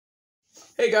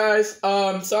Hey guys,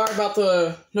 sorry about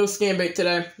the no scan bait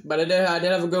today, but I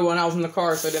did have a good one. I was in the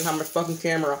car, so I didn't have my fucking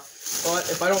camera. But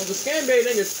if I don't do scan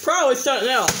baiting, it's probably something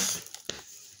else.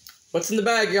 What's in the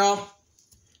bag, y'all?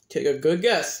 Take a good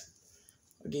guess.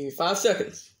 I'll give you 5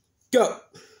 seconds. Go!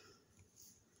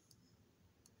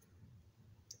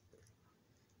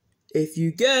 If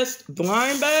you guessed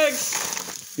blind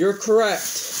bags, you're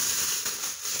correct.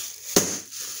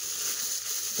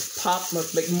 Pop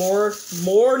must make more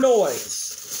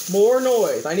noise. More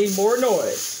noise. I need more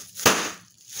noise.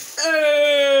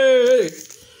 Hey!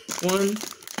 1,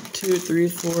 2, 3,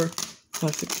 4,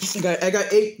 5, 6. I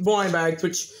got 8 blind bags,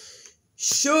 which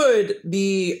should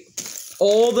be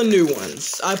all the new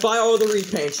ones. I buy all the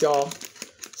repaints, y'all.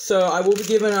 So I will be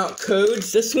giving out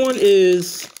codes. This one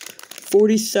is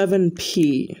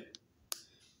 47P.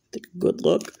 Take a good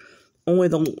look. Only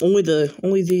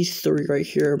these 3 right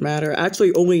here matter.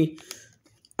 Actually only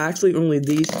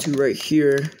these 2 right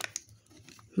here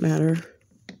matter.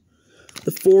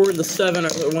 The 4 and the 7 are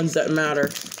the ones that matter.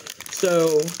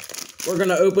 So we're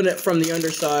gonna open it from the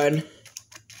underside.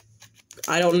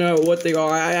 I don't know what they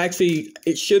are.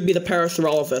 It should be the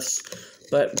Parasaurolophus.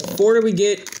 But before we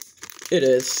get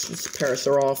it's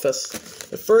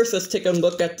Parasaurolophus. But first, let's take a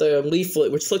look at the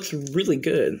leaflet, which looks really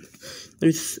good.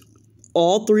 There's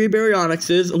all 3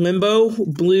 Baryonyxes: Limbo,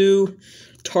 Blue,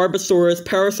 Tarbosaurus,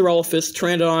 Parasaurolophus,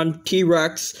 Pteranodon,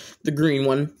 T-Rex, the green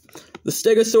one. The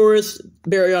Stegosaurus,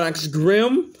 Baryonyx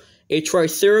Grim, a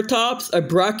Triceratops, a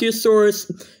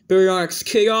Brachiosaurus, Baryonyx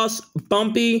Chaos,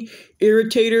 Bumpy,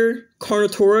 Irritator,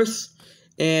 Carnotaurus,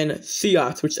 and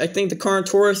Seox, which I think the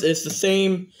Carnotaurus is the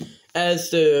same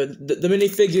as the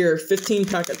minifigure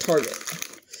 15-pack at Target.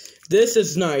 This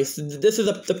is nice. This is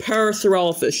the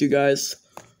Parasaurolophus, you guys.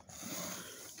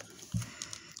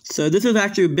 So this is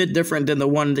actually a bit different than the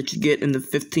one that you get in the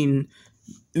 15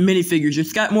 minifigures.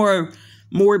 It's got more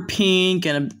pink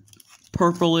and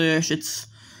purplish.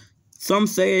 Some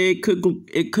say it could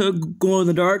glow in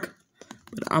the dark,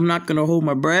 but I'm not gonna hold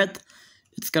my breath.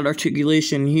 It's got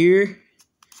articulation here.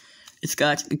 It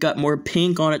got more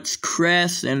pink on its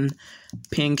crest and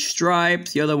pink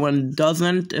stripes. The other one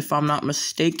doesn't, if I'm not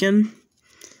mistaken.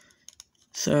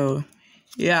 So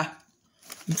yeah,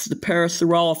 it's the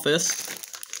Parasaurolophus.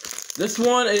 This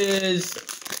one is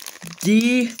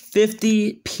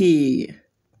D50P.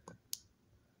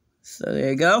 So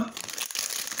there you go.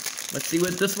 Let's see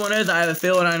what this one is. I have a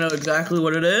feeling I know exactly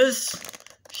what it is.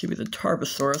 Should be the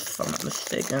Tarbosaurus, if I'm not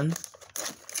mistaken.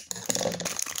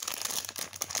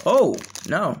 Oh,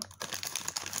 no.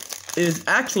 It is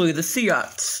actually the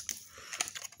Seox.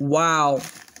 Wow.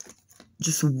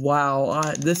 Just wow.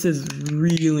 This is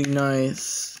really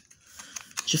nice.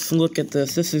 Just look at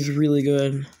this. This is really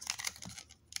good.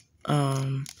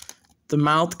 The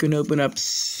mouth can open up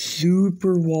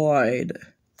super wide.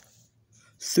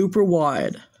 Super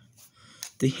wide.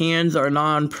 The hands are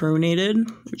non-pronated,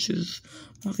 which is,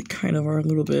 well, they kind of are a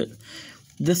little bit.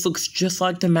 This looks just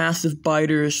like the massive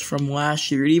biters from last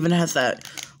year. It even has that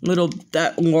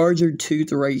larger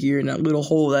tooth right here and that little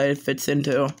hole that it fits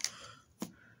into.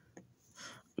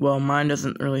 Well, mine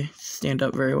doesn't really stand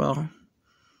up very well.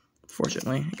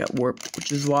 Fortunately, it got warped,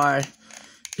 which is why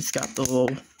it's got the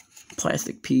little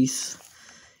plastic piece.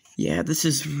 Yeah, this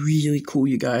is really cool,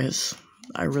 you guys.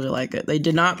 I really like it. They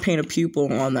did not paint a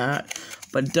pupil on that,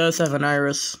 but it does have an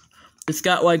iris. It's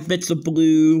got like bits of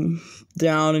blue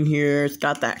down in here. It's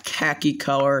got that khaki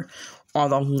color on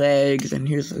the legs, and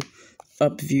here's an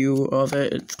up view of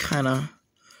it. It's kind of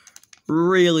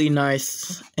really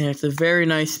nice, and it's a very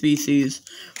nice species.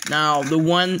 Now, the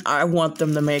one I want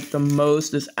them to make the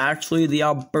most is actually the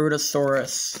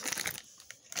Albertosaurus.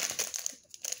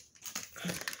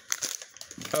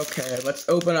 Okay, let's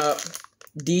open up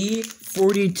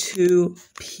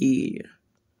D42P.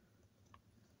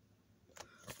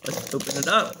 Let's open it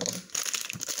up.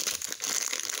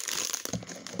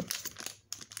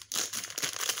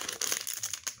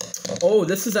 Oh,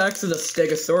 this is actually the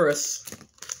Stegosaurus.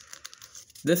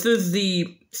 This is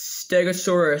the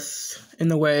Stegosaurus in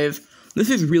the wave. This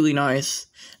is really nice.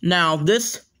 Now,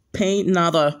 this paint,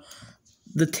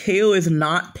 the tail is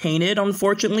not painted,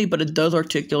 unfortunately, but it does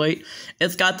articulate.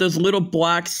 It's got those little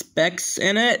black specks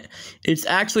in it. It's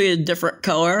actually a different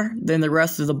color than the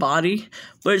rest of the body,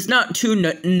 but it's not too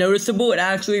noticeable. It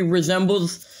actually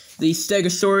resembles the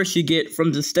Stegosaurus you get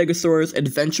from the Stegosaurus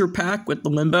Adventure Pack with the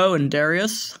Limbo and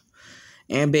Darius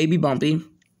and Baby Bumpy,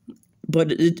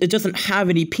 but it doesn't have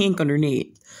any pink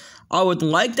underneath. I would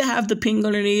like to have the pink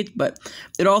underneath, but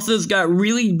it also has got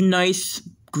really nice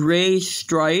gray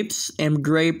stripes and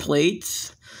gray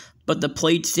plates, but the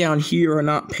plates down here are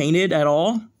not painted at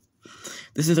all.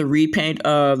 This is a repaint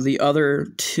of the other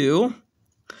two.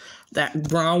 That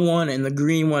brown one and the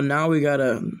green one. Now we got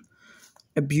a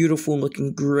beautiful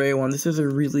looking gray one. This is a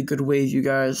really good wave, you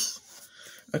guys.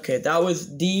 Okay, that was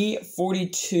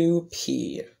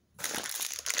D42P.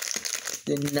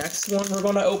 The next one we're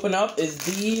going to open up is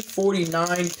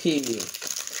D49P.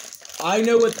 I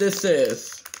know what this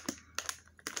is.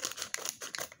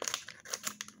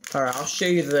 Alright, I'll show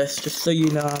you this just so you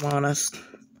know I'm honest.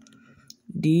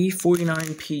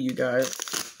 D49P, you guys.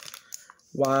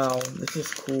 Wow, this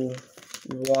is cool.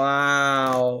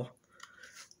 Wow.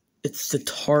 It's the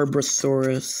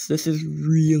Tarbosaurus. This is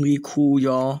really cool,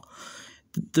 y'all.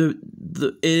 It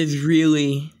is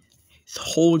really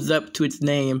holds up to its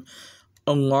name,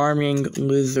 alarming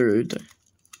lizard.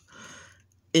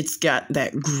 It's got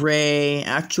that gray.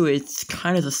 Actually, it's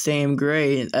kind of the same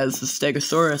gray as the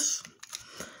Stegosaurus.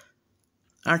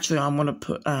 Actually, I'm gonna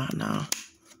put no.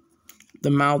 The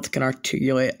mouth can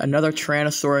articulate. Another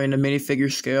Tyrannosaur in the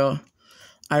minifigure scale.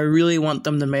 I really want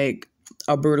them to make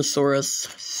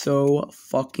Albertosaurus so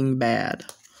fucking bad.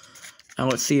 Now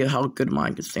let's see how good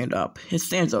mine can stand up. It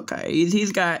stands okay.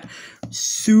 He's got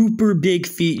super big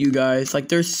feet, you guys. Like,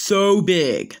 they're so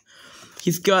big.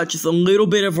 He's got just a little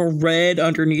bit of a red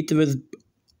underneath of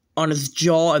on his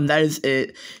jaw, and that is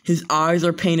it. His eyes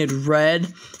are painted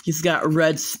red. He's got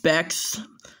red specks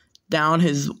down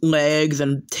his legs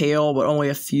and tail, but only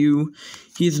a few.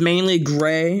 He's mainly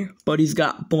gray, but he's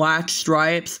got black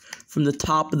stripes from the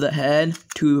top of the head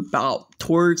to about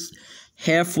towards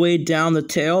halfway down the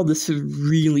tail. This is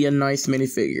really a nice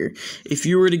minifigure. If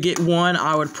you were to get one,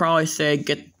 I would probably say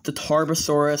get the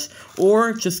Tarbosaurus,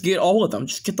 or just get all of them.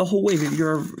 Just get the whole wave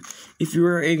if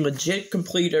you're a legit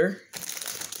completer.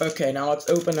 Okay, now let's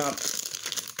open up.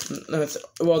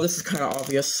 Well, this is kind of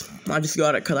obvious. I just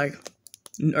got it because I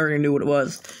already knew what it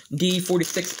was.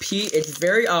 D46P. It's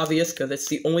very obvious because it's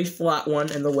the only flat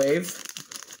one in the wave.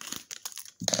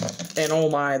 And oh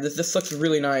my, this looks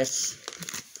really nice.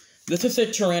 This is a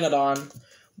Pteranodon.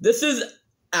 This is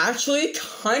actually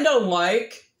kind of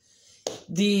like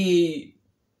the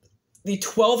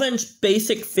 12-inch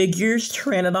basic figures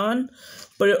Pteranodon,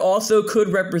 but it also could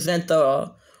represent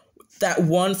that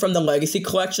one from the Legacy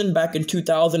collection back in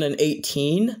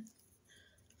 2018.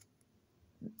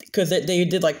 Because they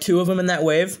did like two of them in that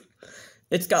wave.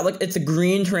 It's got like, it's a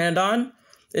green Pteranodon.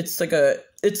 It's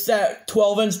that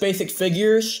 12-inch basic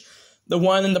figures. The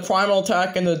one in the Primal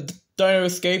Attack and the Dino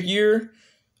Escape year.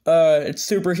 It's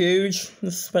super huge.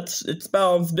 It's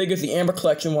about as big as the Amber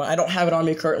Collection one. I don't have it on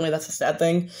me currently. That's a sad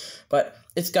thing. But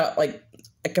it's got like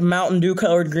a Mountain Dew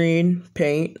colored green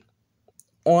paint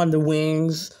on the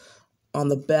wings, on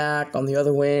the back, on the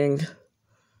other wing,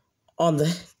 on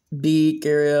the beak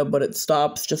area, but it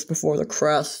stops just before the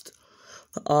crest.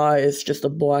 The eye is just a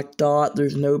black dot.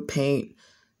 There's no paint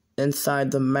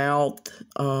inside the mouth.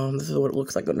 This is what it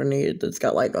looks like underneath. It's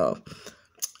got like a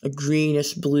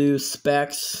greenish blue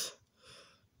specks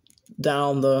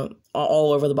down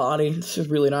all over the body. This is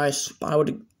really nice.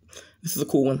 This is a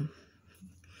cool one.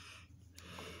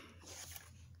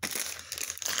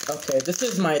 Okay, this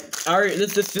is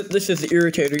the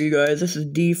Irritator, you guys. This is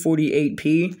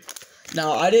D48P.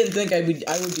 Now, I didn't think I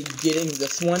would be getting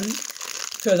this one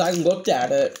because I looked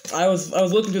at it. I was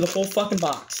looking through the whole fucking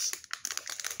box.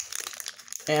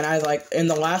 And and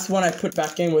the last one I put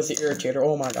back in was the Irritator.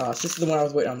 Oh my gosh, this is the one I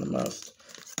was waiting on the most.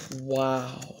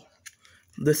 Wow.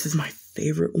 This is my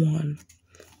favorite one.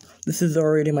 This is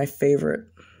already my favorite.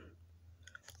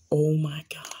 Oh my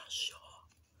gosh.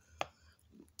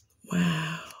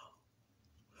 Wow.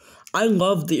 I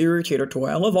love the Irritator toy.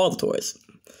 I love all the toys.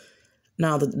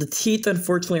 Now, the teeth,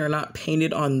 unfortunately, are not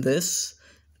painted on this.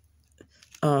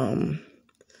 The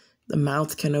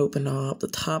mouth can open up. The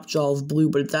top jaw is blue,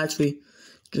 but it's actually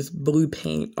just blue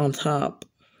paint on top.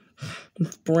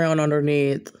 It's brown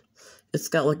underneath. It's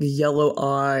got like a yellow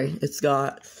eye. It's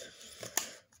got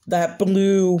that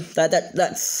blue,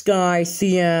 that sky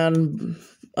cyan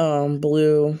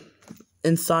blue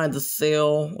inside the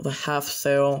sail, the half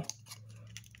sail.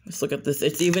 Let's look at this.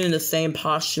 It's even in the same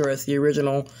posture as the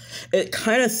original. It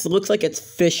kind of looks like it's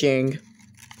fishing,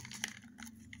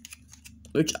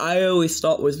 which I always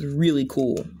thought was really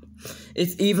cool.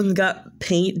 It's even got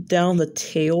paint down the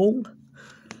tail,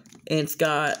 and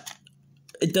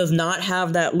it does not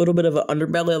have that little bit of an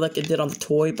underbelly like it did on the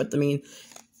toy, but I mean,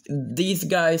 these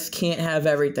guys can't have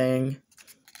everything,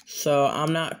 so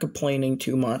I'm not complaining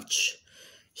too much.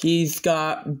 He's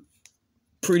got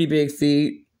pretty big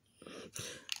feet.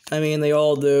 I mean, they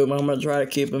all do, but I'm going to try to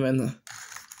keep them in the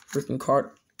freaking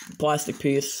plastic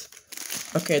piece.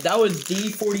 Okay, that was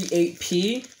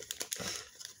D48P.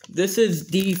 This is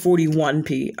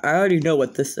D41P. I already know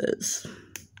what this is.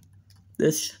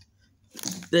 This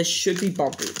should be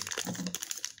Bumpy.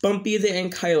 Bumpy the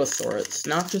Ankylosaurus.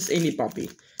 Not just any Bumpy.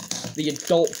 The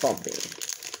adult Bumpy.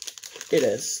 It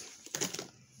is.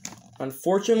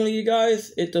 Unfortunately, you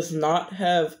guys, it does not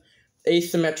have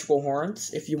asymmetrical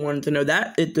horns. If you wanted to know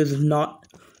that, it does not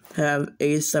have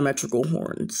asymmetrical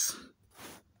horns.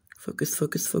 Focus,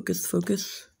 focus, focus,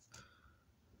 focus.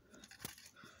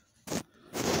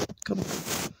 Come on.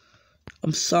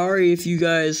 I'm sorry if you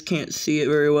guys can't see it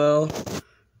very well,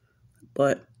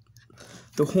 but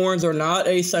the horns are not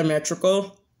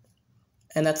asymmetrical,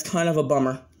 and that's kind of a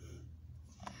bummer.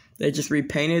 They just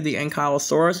repainted the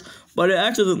Ankylosaurus, but it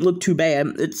actually doesn't look too bad.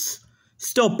 It's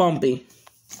still bumpy.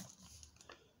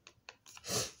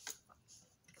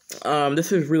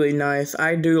 This is really nice.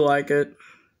 I do like it.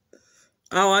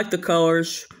 I like the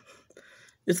colors.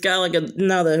 It's got like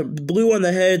now the blue on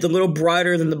the head is a little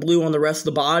brighter than the blue on the rest of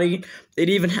the body. It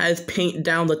even has paint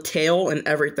down the tail and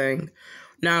everything.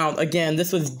 Now, again,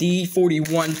 this was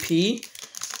D41P.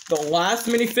 The last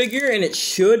minifigure, and it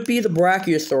should be the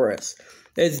Brachiosaurus.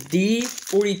 It's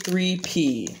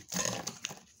D43P.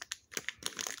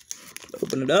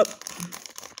 Open it up.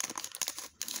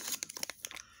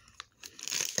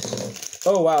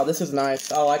 Oh, wow, this is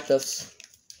nice. I like this.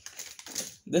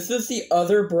 This is the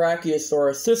other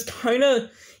Brachiosaurus. This kind of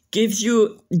gives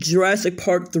you Jurassic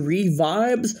Park 3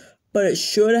 vibes, but it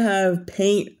should have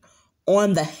paint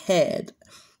on the head.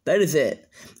 That is it.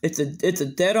 It's a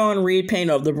dead-on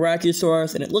repaint of the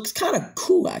Brachiosaurus, and it looks kind of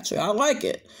cool, actually. I like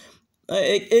it.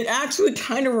 It actually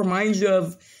kind of reminds you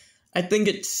of, I think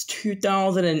it's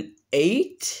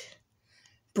 2008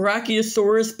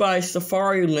 Brachiosaurus by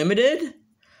Safari Limited,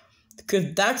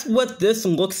 because that's what this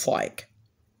looks like.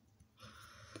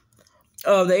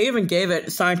 Oh, they even gave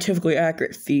it scientifically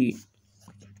accurate feet.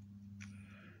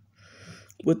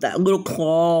 With that little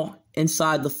claw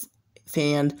inside the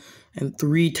fan and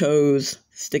 3 toes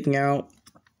sticking out.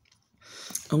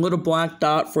 A little black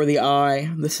dot for the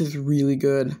eye. This is really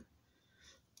good.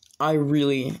 I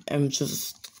really am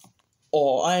just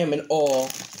awe. I am in awe.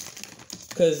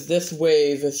 Because this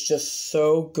wave is just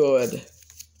so good.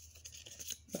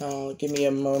 Give me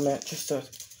a moment just to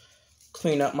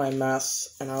clean up my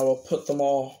mess, and I will put them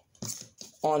all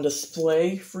on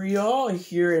display for y'all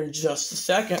here in just a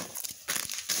second.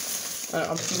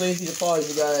 I'm too lazy to pause,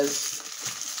 you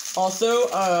guys. Also,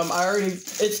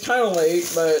 it's kind of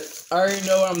late, but I already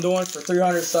know what I'm doing for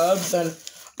 300 subs, and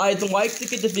I'd like to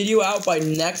get the video out by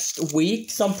next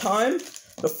week sometime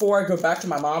before I go back to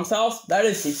my mom's house. That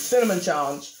is the cinnamon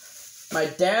challenge. My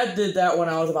dad did that when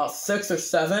I was about 6 or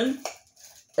 7,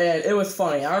 and it was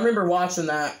funny. I remember watching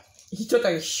that. He took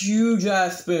like a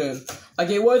huge-ass spoon. Like,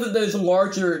 it wasn't those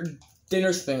larger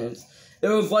dinner spoons. It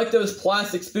was like those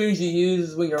plastic spoons you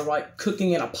use when you're, like,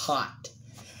 cooking in a pot.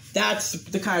 That's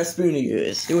the kind of spoon he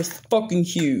used. It was fucking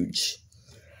huge.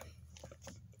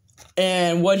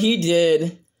 And what he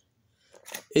did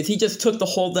is he just took the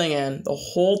whole thing in. The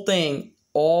whole thing,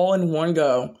 all in one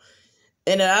go.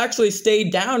 And it actually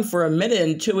stayed down for a minute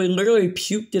until he literally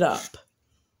puked it up.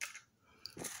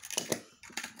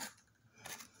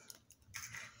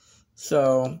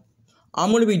 So, I'm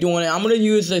going to be doing it. I'm going to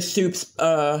use a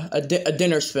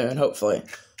dinner spoon, hopefully.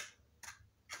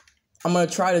 I'm going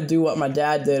to try to do what my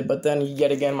dad did, but then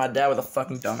yet again, my dad was a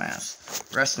fucking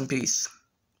dumbass. Rest in peace.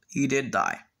 He did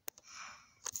die.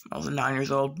 I was 9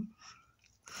 years old.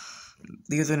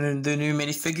 These are the new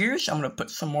minifigures. I'm going to put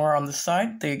some more on the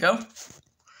side. There you go.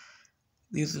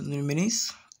 These are the new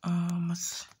minis.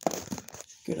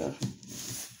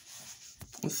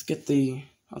 Let's get the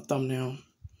thumbnail.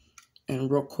 And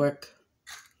real quick,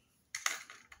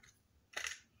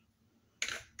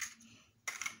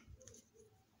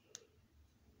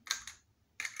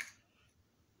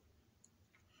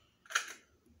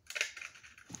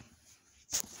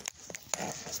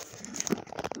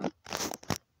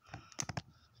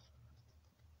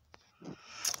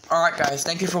 alright guys,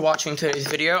 thank you for watching today's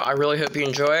video. I really hope you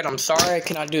enjoyed. I'm sorry I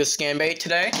cannot do a scan bait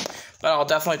today, but I'll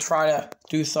definitely try to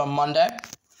do some Monday.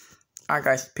 Alright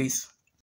guys, peace.